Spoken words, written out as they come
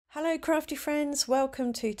Hello crafty friends,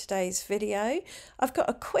 welcome to today's video. I've got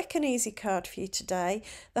a quick and easy card for you today.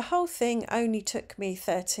 The whole thing only took me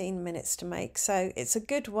 13 minutes to make, so it's a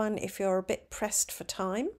good one if you're a bit pressed for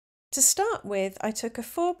time. To start with, I took a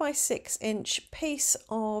 4x6" piece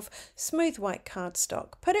of smooth white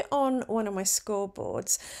cardstock, put it on one of my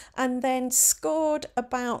scoreboards and then scored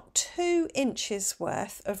about 2 inches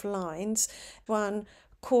worth of lines,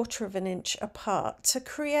 1/4 of an inch apart, to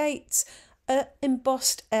create an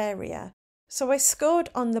embossed area. So I scored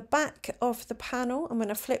on the back of the panel, and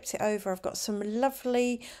when I flipped it over, I've got some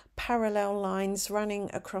lovely parallel lines running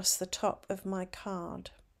across the top of my card.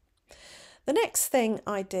 The next thing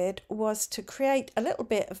I did was to create a little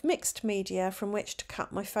bit of mixed media from which to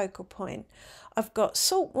cut my focal point. I've got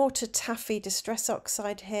saltwater taffy distress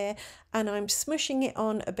oxide here, and I'm smushing it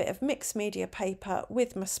on a bit of mixed media paper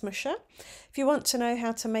with my smusher. If you want to know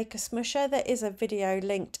how to make a smusher, there is a video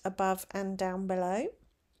linked above and down below.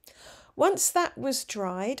 Once that was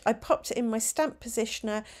dried, I popped it in my stamp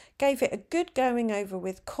positioner, gave it a good going over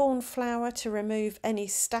with corn flour to remove any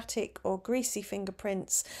static or greasy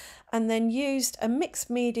fingerprints, and then used a mixed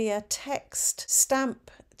media text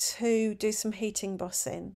stamp to do some heat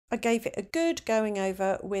embossing. I gave it a good going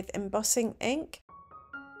over with embossing ink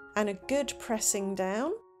and a good pressing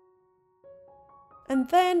down. And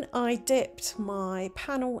then I dipped my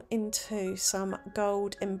panel into some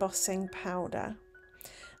gold embossing powder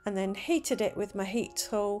and then heated it with my heat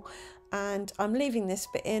tool, and I'm leaving this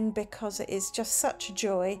bit in because it is just such a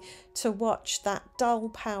joy to watch that dull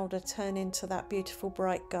powder turn into that beautiful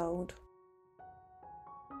bright gold.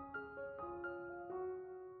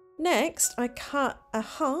 Next, I cut a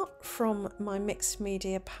heart from my mixed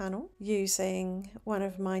media panel using one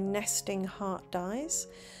of my nesting heart dies,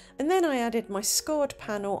 and then I added my scored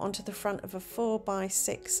panel onto the front of a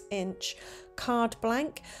 4x6" card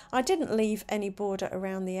blank. I didn't leave any border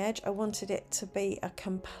around the edge. I wanted it to be a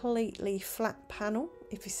completely flat panel,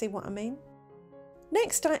 if you see what I mean.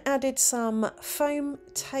 Next, I added some foam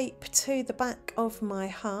tape to the back of my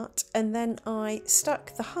heart, and then I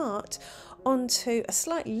stuck the heart onto a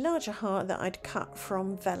slightly larger heart that I'd cut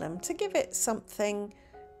from vellum to give it something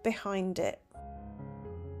behind it.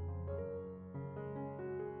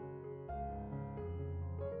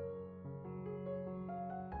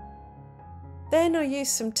 Then I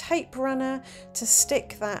used some tape runner to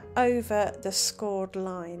stick that over the scored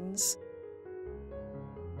lines.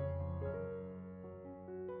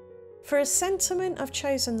 For a sentiment, I've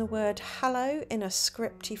chosen the word hello in a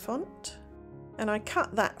scripty font, and I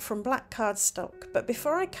cut that from black cardstock. But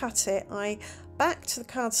before I cut it, I backed the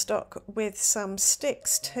cardstock with some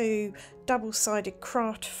sticks to double-sided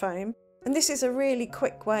craft foam. And this is a really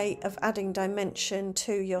quick way of adding dimension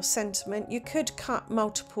to your sentiment. You could cut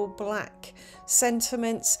multiple black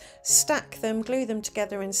sentiments, stack them, glue them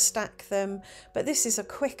together and stack them, but this is a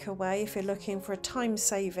quicker way if you're looking for a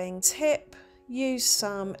time-saving tip. Use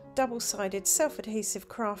some double-sided self-adhesive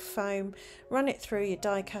craft foam, run it through your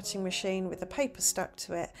die cutting machine with the paper stuck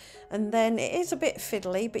to it, and then it is a bit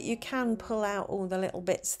fiddly, but you can pull out all the little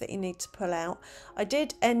bits that you need to pull out. I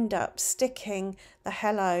did end up sticking the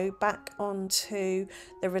hello back onto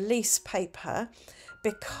the release paper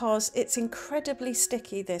because it's incredibly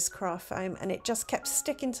sticky, this craft foam, and it just kept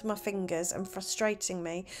sticking to my fingers and frustrating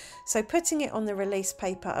me. So putting it on the release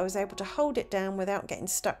paper, I was able to hold it down without getting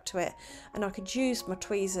stuck to it, and I could use my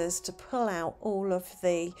tweezers to pull out all of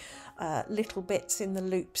the little bits in the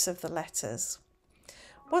loops of the letters.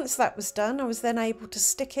 Once that was done, I was then able to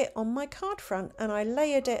stick it on my card front, and I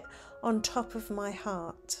layered it on top of my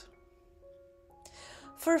heart.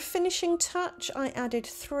 For a finishing touch, I added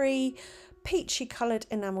 3 peachy coloured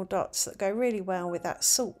enamel dots that go really well with that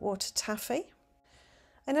saltwater taffy.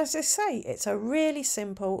 And as I say, it's a really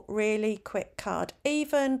simple, really quick card,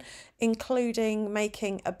 even including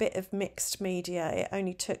making a bit of mixed media. It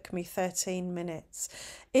only took me 13 minutes.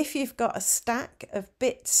 If you've got a stack of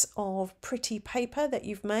bits of pretty paper that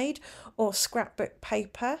you've made or scrapbook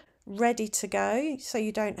paper ready to go, so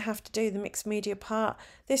you don't have to do the mixed media part,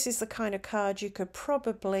 this is the kind of card you could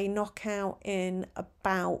probably knock out in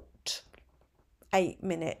about 8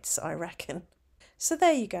 minutes, I reckon. So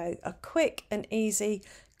there you go, a quick and easy,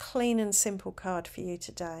 clean and simple card for you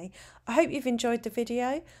today. I hope you've enjoyed the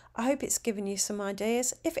video. I hope it's given you some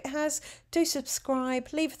ideas. If it has, do subscribe,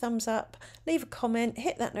 leave a thumbs up, leave a comment,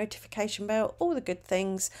 hit that notification bell, all the good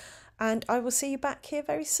things, and I will see you back here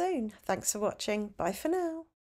very soon. Thanks for watching. Bye for now.